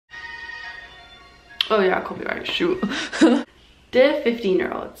Oh yeah, copyright, shoot. Dear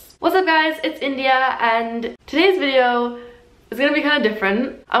 15-year-olds. What's up guys, it's India, and today's video is gonna be kind of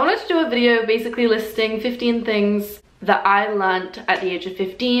different. I wanted to do a video basically listing 15 things that I learnt at the age of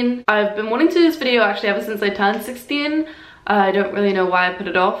 15. I've been wanting to do this video actually ever since I turned 16. I don't really know why I put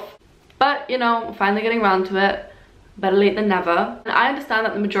it off, but you know, finally getting around to it. Better late than never. And I understand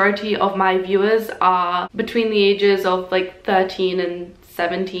that the majority of my viewers are between the ages of like 13 and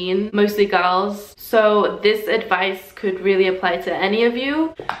 17, mostly girls. So this advice could really apply to any of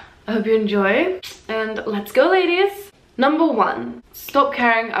you. I hope you enjoy, and let's go ladies. Number 1, stop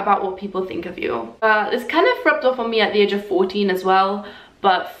caring about what people think of you. This kind of rubbed off on me at the age of 14 as well,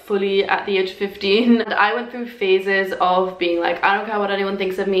 but fully at the age of 15. And I went through phases of being like, I don't care what anyone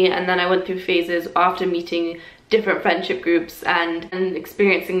thinks of me, and then I went through phases after meeting different friendship groups and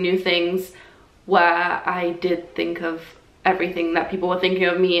experiencing new things where I did think of everything that people were thinking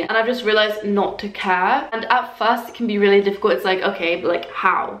of me, and I've just realized not to care. And at first it can be really difficult. It's like, okay, but like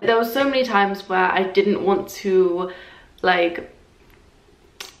how? There were so many times where I didn't want to like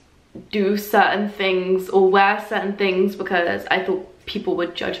do certain things or wear certain things because I thought people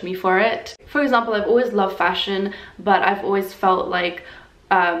would judge me for it. For example, I've always loved fashion, but I've always felt like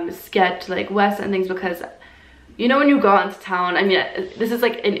scared to like wear certain things because, you know, when you go out into town, I mean, this is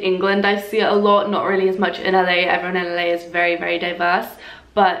like in England, I see it a lot, not really as much in LA. Everyone in LA is very, very diverse.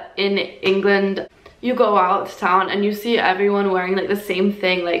 But in England, you go out to town and you see everyone wearing like the same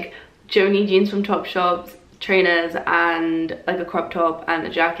thing, like Joni jeans from Topshop, trainers, and like a crop top and a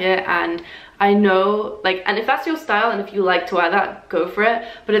jacket. And I know, like, and if that's your style and if you like to wear that, go for it.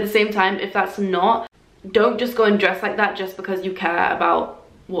 But at the same time, if that's not, don't just go and dress like that just because you care about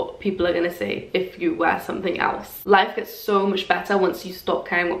what people are gonna say if you wear something else. Life gets so much better once you stop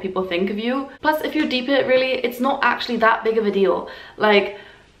caring what people think of you. Plus, if you deep it, really, it's not actually that big of a deal. Like,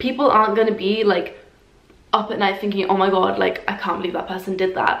 people aren't gonna be like up at night thinking, oh my god, like I can't believe that person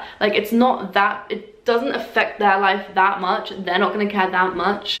did that. Like, it's not that, it doesn't affect their life that much. They're not gonna care that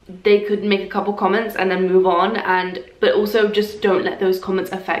much. They could make a couple comments and then move on, but also just don't let those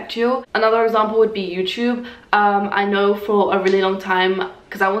comments affect you. Another example would be YouTube. I know for a really long time,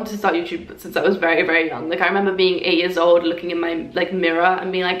 because I wanted to start YouTube since I was very, very young. Like, I remember being 8 years old looking in my like mirror and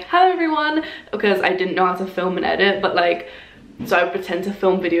being like, hello everyone, because I didn't know how to film and edit, but like, so I would pretend to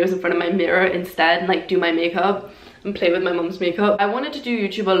film videos in front of my mirror instead and like do my makeup and play with my mom's makeup. I wanted to do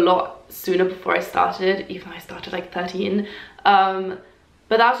YouTube a lot sooner before I started, even though I started like 13.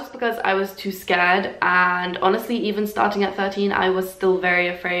 But that was just because I was too scared, and honestly, even starting at 13, I was still very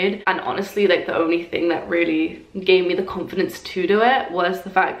afraid. And honestly, like, the only thing that really gave me the confidence to do it was the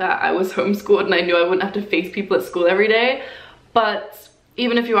fact that I was homeschooled and I knew I wouldn't have to face people at school every day. But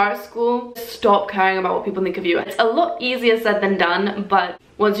even if you are at school, stop caring about what people think of you. It's a lot easier said than done, but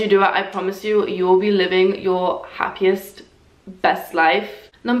once you do it, I promise you, you will be living your happiest, best life.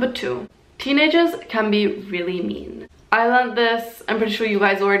 Number 2, teenagers can be really mean. I learned this, I'm pretty sure you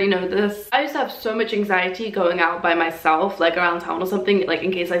guys already know this. I used to have so much anxiety going out by myself, like around town or something, like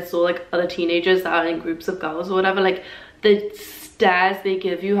in case I saw like other teenagers that are in groups of girls or whatever, like the stares they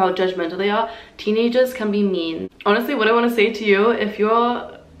give you, how judgmental they are. Teenagers can be mean. Honestly, what I want to say to you, if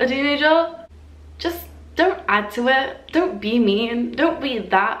you're a teenager, just don't add to it. Don't be mean. Don't be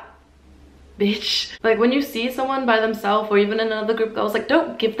that bitch. Like, when you see someone by themselves or even another group of girls, like,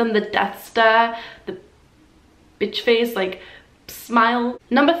 don't give them the death stare, the bitch face, like, smile.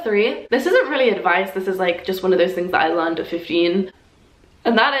 Number 3, this isn't really advice, this is like just one of those things that I learned at 15,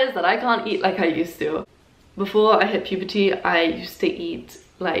 and that is that I can't eat like I used to. Before I hit puberty, I used to eat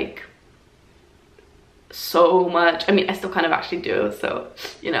like so much. I mean, I still kind of actually do, so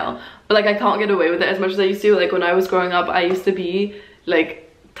you know, but like I can't get away with it as much as I used to. Like, when I was growing up, I used to be like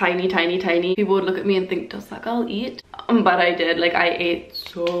tiny. People would look at me and think, does that girl eat? But I did. Like, I ate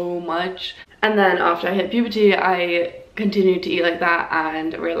so much. And then after I hit puberty, I continued to eat like that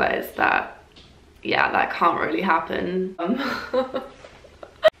and realized that, yeah, that can't really happen.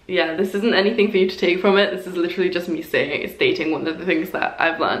 Yeah, this isn't anything for you to take from it. This is literally just me stating one of the things that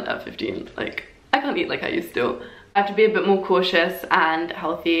I've learned at 15. Like, I can't eat like I used to. I have to be a bit more cautious and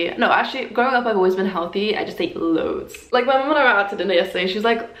healthy. No, actually, growing up, I've always been healthy. I just ate loads. Like, my mom and I were out to dinner yesterday, she was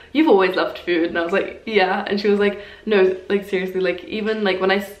like, you've always loved food. And I was like, yeah. And she was like, no, like, seriously, like, even like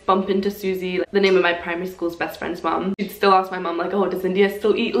when I bump into Susie, like, the name of my primary school's best friend's mom, she'd still ask my mom, like, oh, does India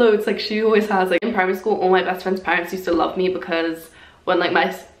still eat loads? Like, she always has. Like, in primary school, all my best friend's parents used to love me because when like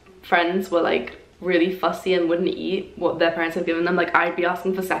my friends were like really fussy and wouldn't eat what their parents had given them, like, I'd be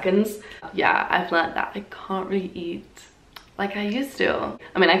asking for seconds. Yeah, I've learned that I can't really eat like I used to.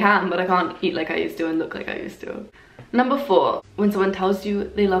 I mean, I can, but I can't eat like I used to and look like I used to. Number 4, when someone tells you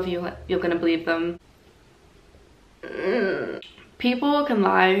they love you, you're gonna believe them. People can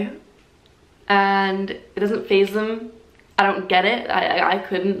lie and it doesn't faze them. I don't get it. I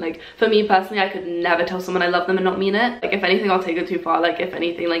couldn't, like, for me personally, I could never tell someone I love them and not mean it. Like, if anything, I'll take it too far. Like, if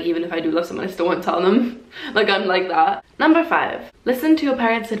anything, like, even if I do love someone, I still won't tell them. Like, I'm like that. Number 5, listen to your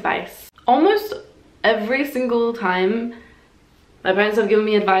parents' advice. Almost every single time my parents have given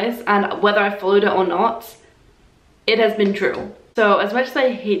me advice, and whether I followed it or not, it has been true. So as much as I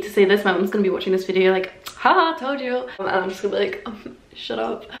hate to say this, my mom's gonna be watching this video like, haha, told you. And I'm just gonna be like, shut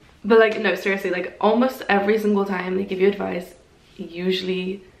up. But like, no, seriously, like almost every single time they give you advice,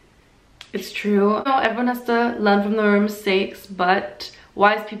 usually it's true. No, everyone has to learn from their own mistakes, but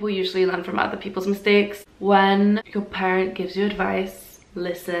wise people usually learn from other people's mistakes. When your parent gives you advice,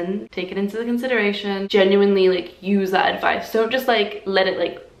 listen, take it into consideration, genuinely like use that advice. Don't just like let it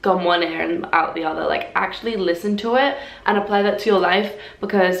like come one ear and out the other. Like actually listen to it and apply that to your life,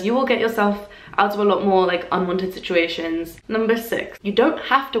 because you will get yourself out of a lot more like unwanted situations. Number 6, you don't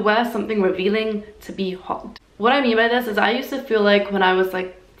have to wear something revealing to be hot. What I mean by this is I used to feel like when I was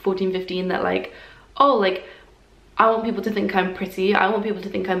like 14, 15 that like, oh, like I want people to think I'm pretty, I want people to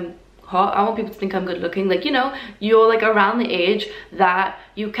think I'm hot, I want people to think I'm good looking. Like, you know, you're like around the age that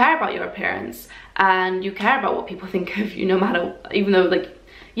you care about your appearance and you care about what people think of you, no matter, even though like,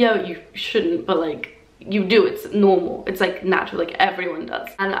 yeah, you shouldn't, but like you do, it's normal, it's like natural, like everyone does.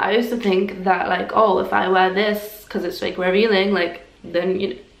 And I used to think that like, oh, if I wear this because it's like revealing, like then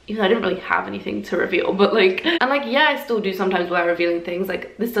you know, I didn't really have anything to reveal, but like, and like, yeah, I still do sometimes wear revealing things.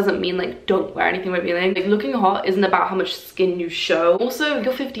 Like this doesn't mean like don't wear anything revealing. Like looking hot isn't about how much skin you show. Also,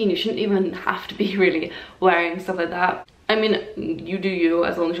 you're 15, you shouldn't even have to be really wearing stuff like that. I mean, you do you,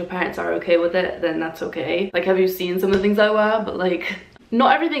 as long as your parents are okay with it, then that's okay. Like, have you seen some of the things I wear? But like,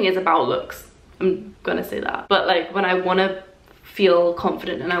 not everything is about looks, I'm gonna say that. But like when I want to feel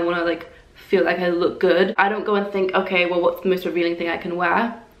confident and I want to like feel like I look good, I don't go and think, okay, well, what's the most revealing thing I can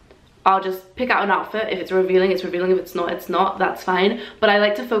wear? I'll just pick out an outfit. If it's revealing, it's revealing. If it's not, it's not. That's fine. But I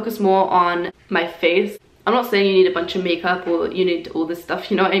like to focus more on my face. I'm not saying you need a bunch of makeup or you need all this stuff,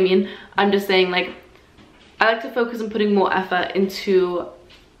 you know what I mean? I'm just saying like, I like to focus on putting more effort into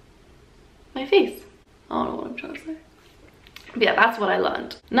my face. I don't know what I'm trying to say. But yeah, that's what I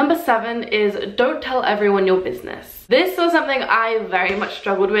learned. Number 7 is don't tell everyone your business. This was something I very much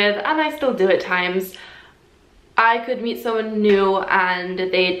struggled with, and I still do at times. I could meet someone new and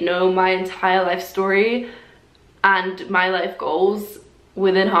they'd know my entire life story and my life goals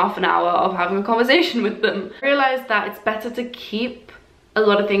within half an hour of having a conversation with them. I realized that it's better to keep a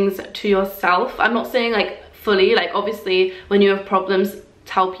lot of things to yourself. I'm not saying like fully, like obviously when you have problems,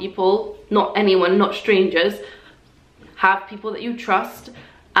 tell people, not anyone, not strangers. Have people that you trust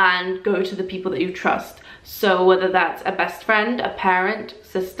and go to the people that you trust. So whether that's a best friend, a parent,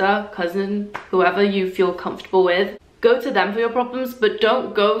 sister, cousin, whoever you feel comfortable with, go to them for your problems, but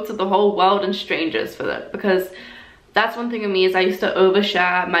don't go to the whole world and strangers for it, because that's one thing of me is I used to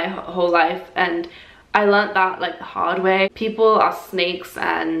overshare my whole life, and I learned that like the hard way. People are snakes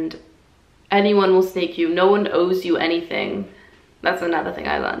and anyone will snake you. No one owes you anything. That's another thing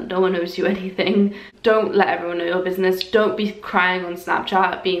I learned. No one owes you anything. Don't let everyone know your business. Don't be crying on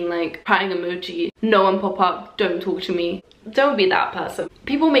Snapchat, being like crying emoji. No one pop up, don't talk to me. Don't be that person.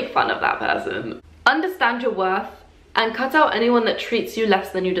 People make fun of that person. Understand your worth and cut out anyone that treats you less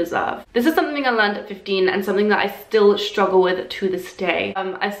than you deserve. This is something I learned at 15 and something that I still struggle with to this day.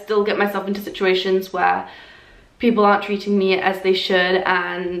 I still get myself into situations where people aren't treating me as they should,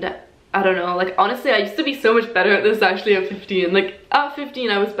 and I don't know, like honestly I used to be so much better at this actually at 15. Like at 15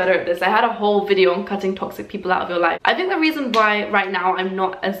 I was better at this. I had a whole video on cutting toxic people out of your life. I think the reason why right now I'm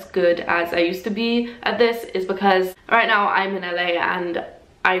not as good as I used to be at this is because right now I'm in LA and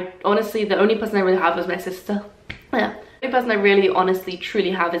I honestly, the only person I really have is my sister. Yeah, the only person I really honestly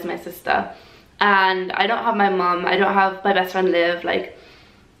truly have is my sister. And I don't have my mom, I don't have my best friend Liv like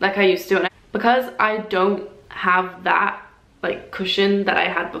I used to. And because I don't have that like cushion that I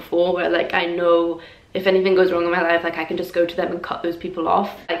had before, where like I know if anything goes wrong in my life, like I can just go to them and cut those people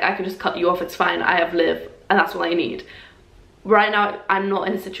off. Like I can just cut you off, it's fine, I have Liv and that's all I need. Right now I'm not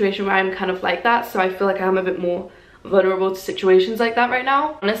in a situation where I'm kind of like that, so I feel like I'm a bit more vulnerable to situations like that right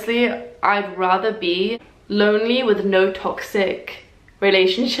now. Honestly, I'd rather be lonely with no toxic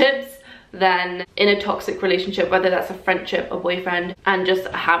relationships than in a toxic relationship, whether that's a friendship, a boyfriend, and just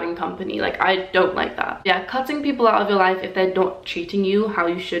having company. Like I don't like that. Yeah, cutting people out of your life if they're not treating you how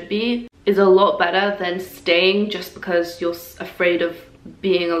you should be is a lot better than staying just because you're afraid of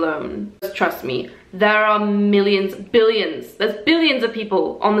being alone. Trust me, there are millions, billions, there's billions of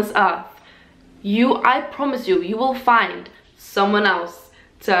people on this earth. I promise you, you will find someone else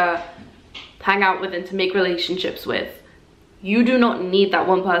to hang out with and to make relationships with. You do not need that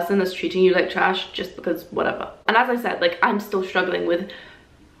one person that's treating you like trash just because whatever. And as I said, like, I'm still struggling with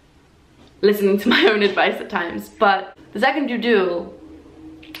listening to my own advice at times, but the second you do,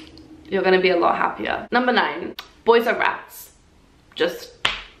 you're gonna be a lot happier. Number 9, boys are rats. Just,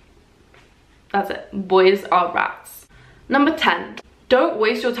 that's it. Boys are rats. Number 10, don't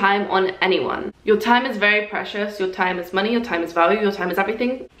waste your time on anyone. Your time is very precious. Your time is money, your time is value, your time is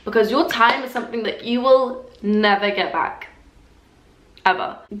everything. Because your time is something that you will never get back.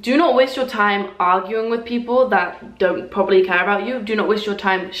 Ever. Do not waste your time arguing with people that don't probably care about you. Do not waste your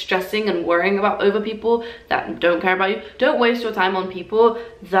time stressing and worrying about over people that don't care about you. Don't waste your time on people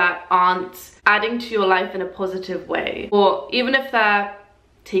that aren't adding to your life in a positive way. Or even if they're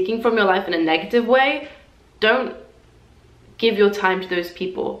taking from your life in a negative way, don't give your time to those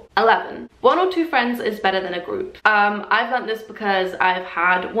people. 11, 1 or 2 friends is better than a group. I've learned this because I've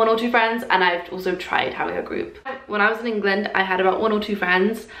had 1 or 2 friends, and I've also tried having a group. When I was in England, I had about 1 or 2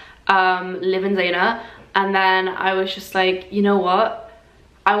 friends live in Zaina, and then I was just like, you know what?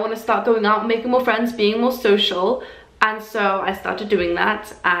 I want to start going out, making more friends, being more social. And so I started doing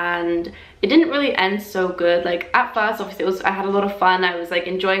that, and it didn't really end so good. Like, at first, obviously, I had a lot of fun. I was like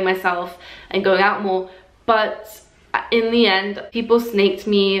enjoying myself and going out more, but in the end, people snaked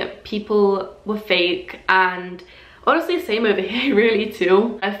me, people were fake, and honestly, same over here really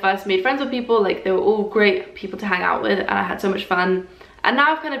too. I first made friends with people, like, they were all great people to hang out with, and I had so much fun. And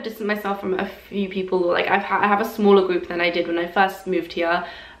now I've kind of distanced myself from a few people. Like, I have a smaller group than I did when I first moved here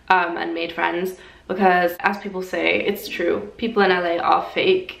and made friends, because as people say, it's true, people in LA are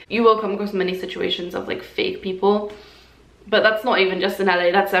fake. You will come across many situations of like fake people. But that's not even just in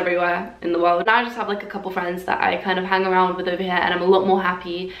LA, that's everywhere in the world. Now I just have like a couple friends that I kind of hang around with over here, and I'm a lot more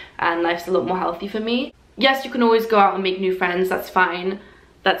happy and life's a lot more healthy for me. Yes, you can always go out and make new friends, that's fine,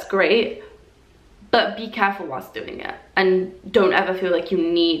 that's great. But be careful whilst doing it. And don't ever feel like you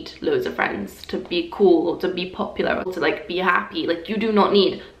need loads of friends to be cool or to be popular or to like be happy. Like, you do not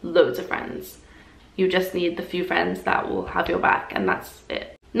need loads of friends. You just need the few friends that will have your back, and that's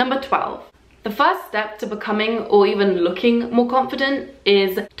it. Number 12. The first step to becoming or even looking more confident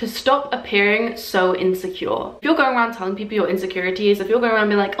is to stop appearing so insecure. If you're going around telling people your insecurities, if you're going around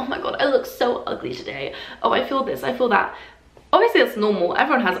being like, oh my god, I look so ugly today, oh I feel this, I feel that. Obviously it's normal,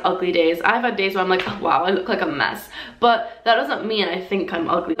 everyone has ugly days. I've had days where I'm like, oh wow, I look like a mess. But that doesn't mean I think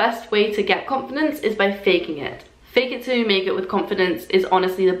I'm ugly. The best way to get confidence is by faking it. Fake it till you make it with confidence is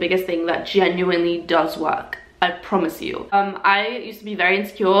honestly the biggest thing that genuinely does work. I promise you. I used to be very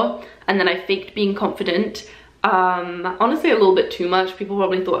insecure, and then I faked being confident. Honestly, a little bit too much. People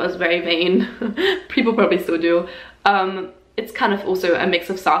probably thought I was very vain. People probably still do. It's kind of also a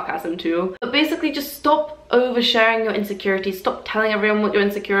mix of sarcasm too. But basically, just stop oversharing your insecurities. Stop telling everyone what you're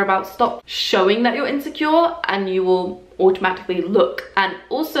insecure about. Stop showing that you're insecure, and you will automatically look and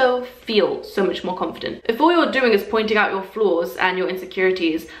also feel so much more confident. If all you're doing is pointing out your flaws and your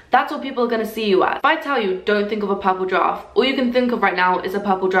insecurities, that's what people are going to see you as. If I tell you don't think of a purple giraffe, all you can think of right now is a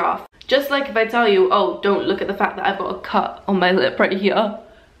purple giraffe. Just like if I tell you, oh, don't look at the fact that I've got a cut on my lip right here,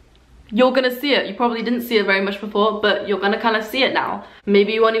 you're gonna see it. You probably didn't see it very much before, but you're gonna kind of see it now.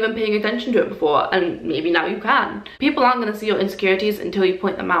 Maybe you weren't even paying attention to it before, and maybe now you can. People aren't gonna see your insecurities until you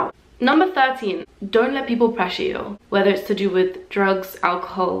point them out. Number 13, don't let people pressure you. Whether it's to do with drugs,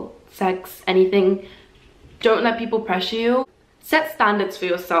 alcohol, sex, anything, don't let people pressure you. Set standards for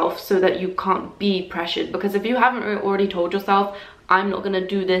yourself so that you can't be pressured, because if you haven't already told yourself, I'm not gonna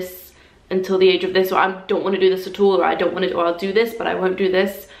do this until the age of this, or I don't wanna do this at all, or I don't wanna, or I'll do this, but I won't do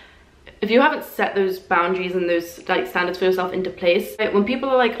this. If you haven't set those boundaries and those like standards for yourself into place, right, when people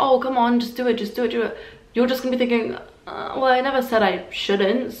are like, oh, come on, just do it, just do it, do it, you're just gonna be thinking, well, I never said I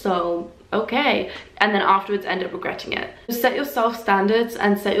shouldn't, so okay. And then afterwards end up regretting it. Just set yourself standards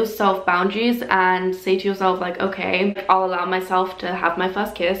and set yourself boundaries and say to yourself like, okay, I'll allow myself to have my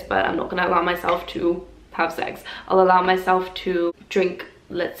first kiss, but I'm not gonna allow myself to have sex. I'll allow myself to drink,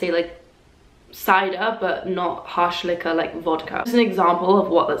 let's say like cider, but not harsh liquor like vodka. Just an example of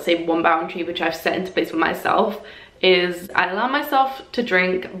what, let's say, one boundary which I've set into place for myself is I allow myself to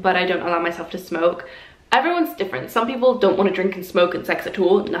drink, but I don't allow myself to smoke. Everyone's different. Some people don't want to drink and smoke and sex at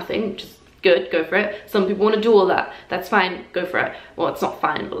all, nothing, just good, go for it. Some people want to do all that, that's fine, go for it. Well, it's not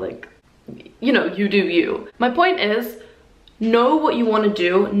fine, but like, you know, you do you. My point is, know what you want to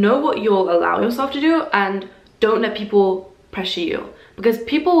do, know what you'll allow yourself to do, and don't let people pressure you, because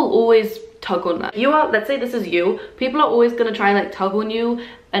people will always tug on that. You are, let's say this is you, people are always gonna try and like tug on you,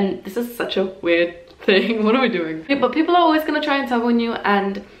 and this is such a weird thing, what are we doing? But people are always gonna try and tug on you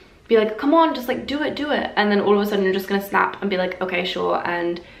and be like, come on, just like do it, and then all of a sudden you're just gonna snap and be like, okay, sure,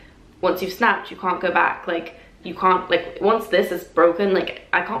 and once you've snapped, you can't go back. Like, you can't, like, once this is broken, like,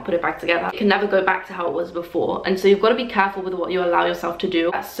 I can't put it back together. You can never go back to how it was before. And so you've got to be careful with what you allow yourself to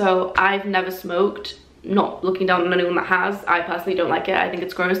do. So I've never smoked, not looking down on anyone that has. I personally don't like it. I think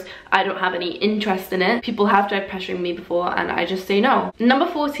it's gross. I don't have any interest in it. People have tried pressuring me before and I just say no. Number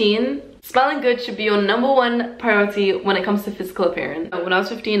 14, smelling good should be your #1 priority when it comes to physical appearance. When I was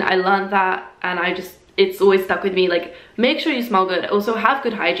 15, I learned that, and it's always stuck with me. Like, make sure you smell good. Also, have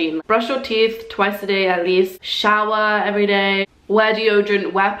good hygiene. Brush your teeth twice a day at least. Shower every day. Wear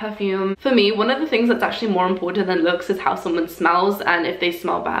deodorant, wear perfume. For me, one of the things that's actually more important than looks is how someone smells and if they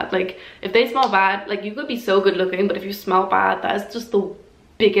smell bad. Like, if they smell bad, like, you could be so good looking, but if you smell bad, that is just the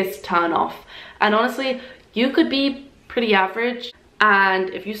biggest turn off. And honestly, you could be pretty average, and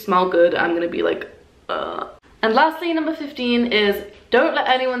if you smell good, I'm gonna be like, And lastly, number 15 is don't let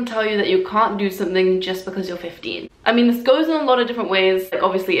anyone tell you that you can't do something just because you're 15. I mean, this goes in a lot of different ways. Like,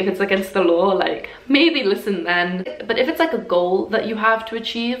 obviously, if it's against the law, like, maybe listen then. But if it's like a goal that you have to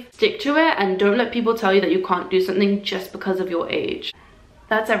achieve, stick to it and don't let people tell you that you can't do something just because of your age.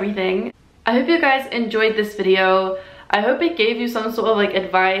 That's everything. I hope you guys enjoyed this video. I hope it gave you some sort of like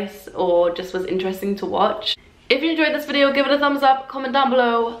advice or just was interesting to watch. If you enjoyed this video, give it a thumbs up, comment down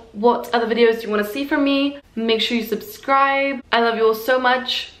below what other videos you want to see from me. Make sure you subscribe. I love you all so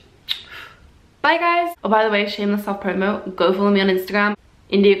much. Bye guys. Oh, by the way, shameless self-promo, go follow me on Instagram,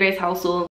 India Grace Halsall.